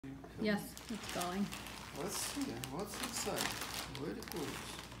Yes, it's going. Let's see what's inside. Very curious.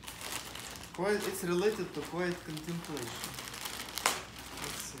 Quiet. It's related to quiet contemplation.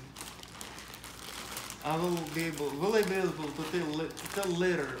 Let's see. Will I be able to tell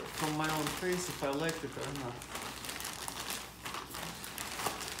later from my own face if I liked it or not?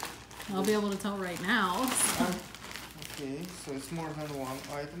 I'll be able to tell right now. Okay, so it's more than one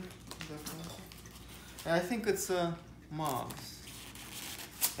item, definitely. I think it's a mouse.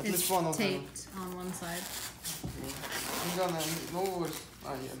 At least one of them. It's taped on one side. Okay. I'm gonna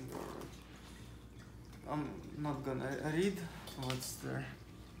I'm not gonna read what's there.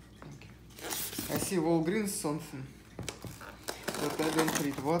 Okay. I see Walgreens something, but I don't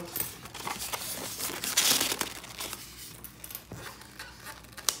read what.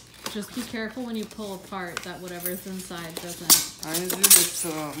 Just be careful when you pull apart that whatever's inside doesn't. I did it's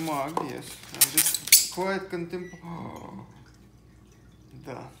a mug, yes. And this quiet contemplation. Oh,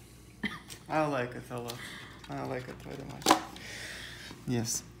 duh. I like it a lot. I like it very much.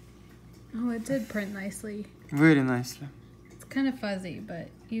 Yes. Oh, it did print nicely. Very nicely. It's kind of fuzzy, but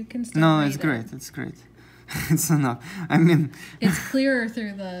you can still No, read it's it. great. It's great. It's enough. I mean. It's clearer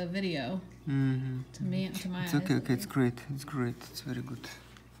through the video. Mm-hmm. To my eyes. It's okay. Okay, it's great. It's great. It's very good.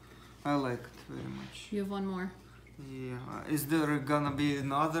 I like it very much. You have one more. Yeah. Is there gonna be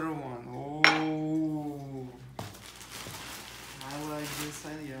another one? Oh. I like this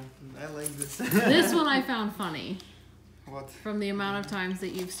idea. I like this. This one I found funny. What? From the amount of times that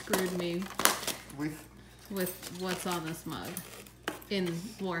you've screwed me with what's on this mug in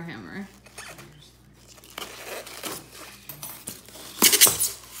Warhammer.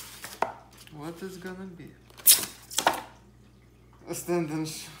 What is gonna be? A stand and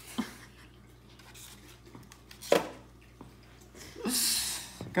shoot.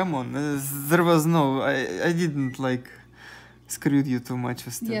 Come on, there was no. I didn't like screwed you too much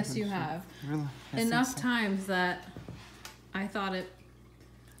with stand. Yes, you have. Really? Enough times that I thought it.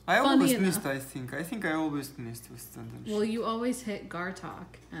 I always enough. missed. I think I always missed with stand and shoot. Well, you always hit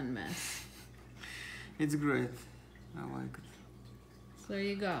Gartok and miss. It's great. I like it. So there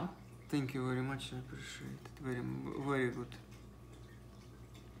you go. Thank you very much. I appreciate it. Very good.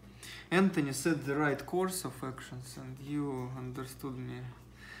 Anthony said the right course of actions, and you understood me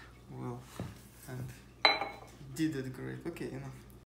well and did it great. Okay, enough.